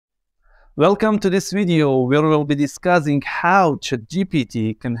Welcome to this video where we'll be discussing how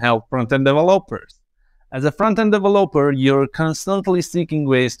ChatGPT can help front-end developers. As a front-end developer, you're constantly seeking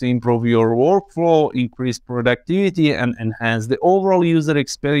ways to improve your workflow, increase productivity, and enhance the overall user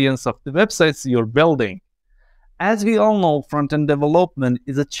experience of the websites you're building. As we all know, front-end development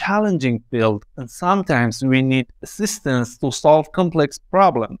is a challenging field, and sometimes we need assistance to solve complex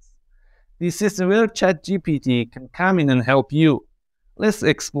problems. This is where ChatGPT can come in and help you. Let's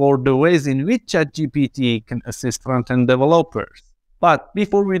explore the ways in which ChatGPT can assist front-end developers. But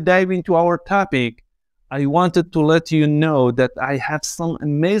before we dive into our topic, I wanted to let you know that I have some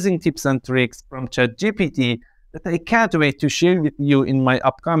amazing tips and tricks from ChatGPT that I can't wait to share with you in my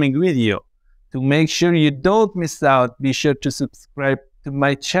upcoming video. To make sure you don't miss out, be sure to subscribe to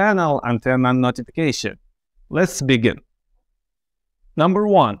my channel and turn on notifications. Let's begin. Number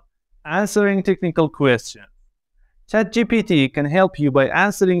 1. Answering technical questions. ChatGPT can help you by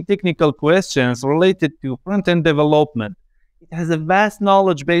answering technical questions related to front-end development. It has a vast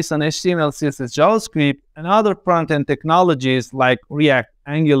knowledge base on HTML, CSS, JavaScript, and other front-end technologies like React,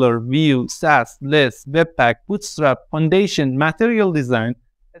 Angular, Vue, Sass, Less, Webpack, Bootstrap, Foundation, Material Design,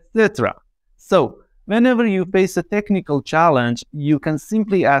 etc. So, whenever you face a technical challenge, you can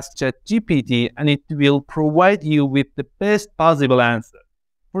simply ask ChatGPT and it will provide you with the best possible answer.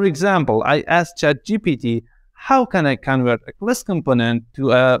 For example, I asked ChatGPT, how can I convert a class component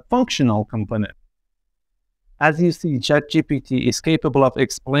to a functional component? As you see, ChatGPT is capable of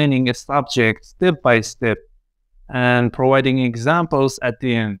explaining a subject step by step and providing examples at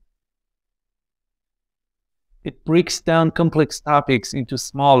the end. It breaks down complex topics into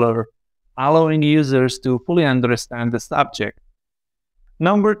smaller, allowing users to fully understand the subject.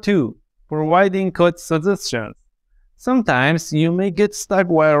 Number 2, providing code suggestions. Sometimes you may get stuck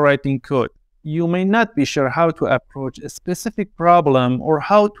while writing code. You may not be sure how to approach a specific problem or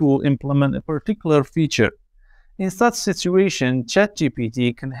how to implement a particular feature. In such situation,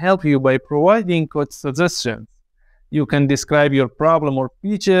 ChatGPT can help you by providing code suggestions. You can describe your problem or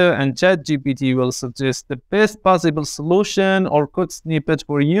feature and ChatGPT will suggest the best possible solution or code snippet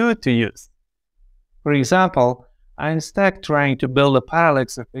for you to use. For example, I'm stuck trying to build a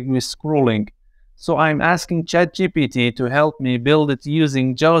parallax effect with scrolling. So I'm asking ChatGPT to help me build it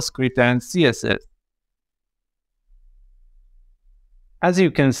using JavaScript and CSS. As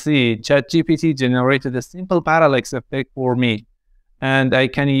you can see, ChatGPT generated a simple parallax effect for me, and I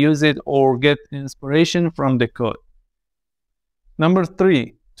can use it or get inspiration from the code. Number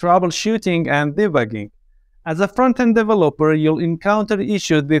 3, troubleshooting and debugging. As a front-end developer, you'll encounter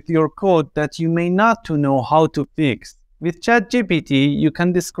issues with your code that you may not know how to fix. With ChatGPT, you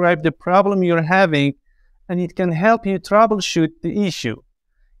can describe the problem you're having and it can help you troubleshoot the issue.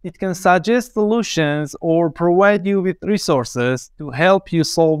 It can suggest solutions or provide you with resources to help you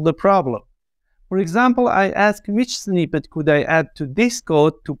solve the problem. For example, I asked which snippet could I add to this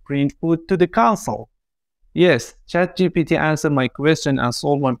code to print food to the console. Yes, ChatGPT answered my question and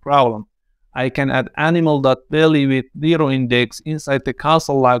solved my problem. I can add animal.belly with 0 index inside the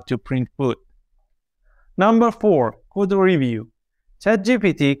console log to print food. Number 4, code review.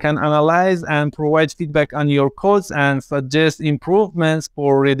 ChatGPT can analyze and provide feedback on your codes and suggest improvements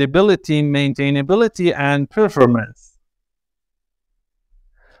for readability, maintainability, and performance.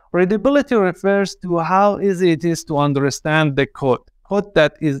 Readability refers to how easy it is to understand the code. Code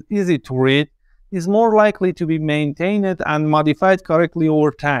that is easy to read is more likely to be maintained and modified correctly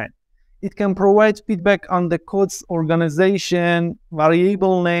over time. It can provide feedback on the code's organization,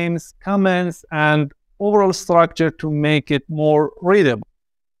 variable names, comments, and overall structure to make it more readable.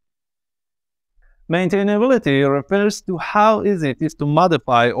 Maintainability refers to how easy it is to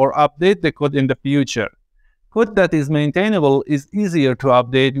modify or update the code in the future. Code that is maintainable is easier to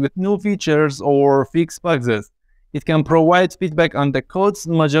update with new features or fix bugs. It can provide feedback on the code's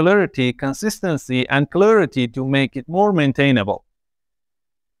modularity, consistency, and clarity to make it more maintainable.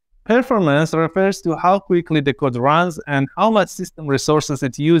 Performance refers to how quickly the code runs and how much system resources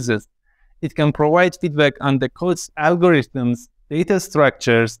it uses. It can provide feedback on the code's algorithms, data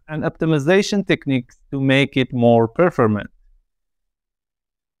structures, and optimization techniques to make it more performant.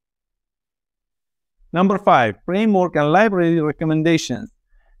 Number 5, framework and library recommendations.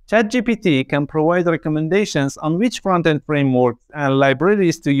 ChatGPT can provide recommendations on which front-end frameworks and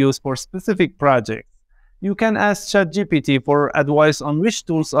libraries to use for specific projects. You can ask ChatGPT for advice on which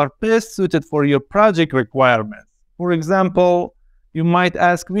tools are best suited for your project requirements. For example, you might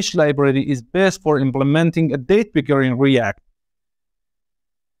ask which library is best for implementing a date picker in React.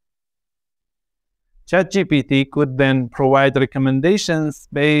 ChatGPT could then provide recommendations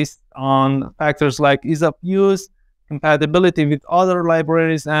based on factors like ease of use, compatibility with other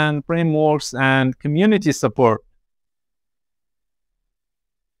libraries and frameworks, and community support.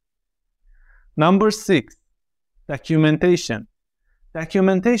 Number 6, documentation.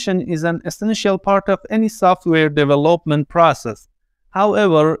 Documentation is an essential part of any software development process.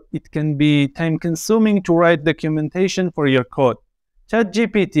 However, it can be time-consuming to write documentation for your code.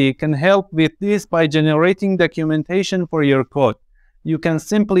 ChatGPT can help with this by generating documentation for your code. You can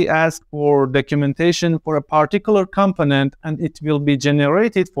simply ask for documentation for a particular component and it will be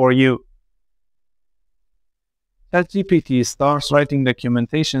generated for you. ChatGPT starts writing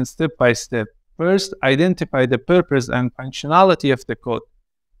documentation step by step. First, identify the purpose and functionality of the code.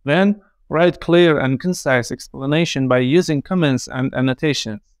 Then, write clear and concise explanation by using comments and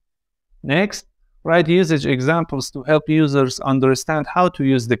annotations. Next, write usage examples to help users understand how to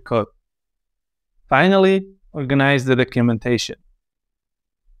use the code. Finally, organize the documentation.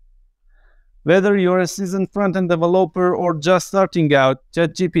 Whether you're a seasoned front-end developer or just starting out,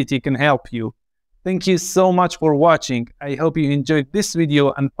 ChatGPT can help you. Thank you so much for watching. I hope you enjoyed this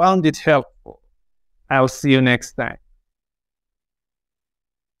video and found it helpful. I'll see you next time.